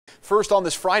First, on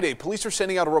this Friday, police are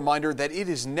sending out a reminder that it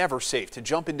is never safe to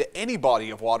jump into any body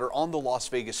of water on the Las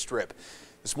Vegas Strip.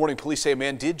 This morning, police say a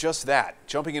man did just that,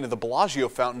 jumping into the Bellagio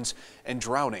Fountains and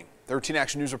drowning. 13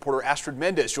 Action News reporter Astrid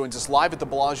Mendez joins us live at the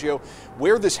Bellagio,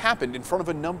 where this happened in front of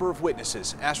a number of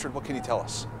witnesses. Astrid, what can you tell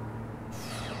us?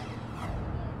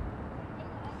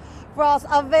 Ross,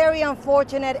 a very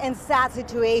unfortunate and sad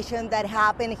situation that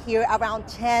happened here around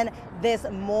 10 this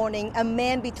morning. A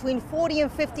man between 40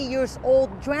 and 50 years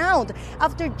old drowned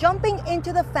after jumping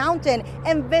into the fountain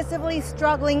and visibly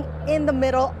struggling in the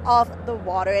middle of the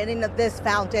water. And in this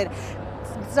fountain,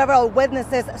 several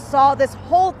witnesses saw this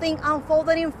whole thing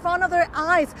unfolded in front of their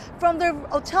eyes from their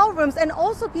hotel rooms, and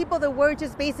also people that were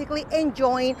just basically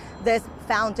enjoying this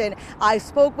fountain. I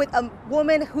spoke with a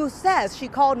woman who says she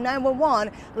called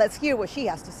 911. Let's hear what she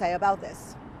has to say about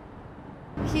this.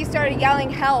 He started yelling,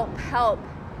 "Help, help."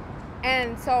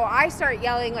 And so I start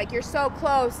yelling, like, "You're so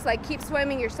close, like, keep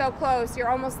swimming, you're so close, you're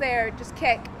almost there, just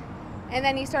kick." And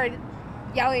then he started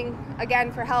yelling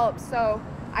again for help, so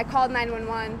I called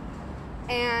 911.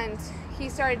 And he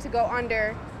started to go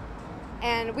under,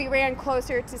 and we ran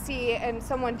closer to see, and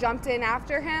someone jumped in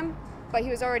after him, but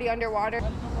he was already underwater.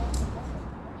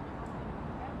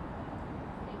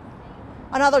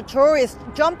 Another tourist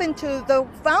jumped into the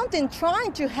fountain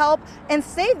trying to help and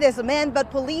save this man, but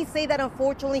police say that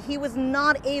unfortunately he was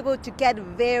not able to get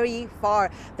very far.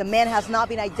 The man has not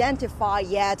been identified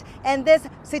yet, and this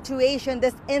situation,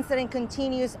 this incident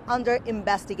continues under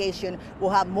investigation. We'll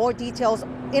have more details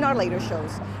in our later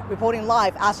shows. Reporting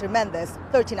live, Astrid Mendez,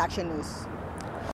 13 Action News.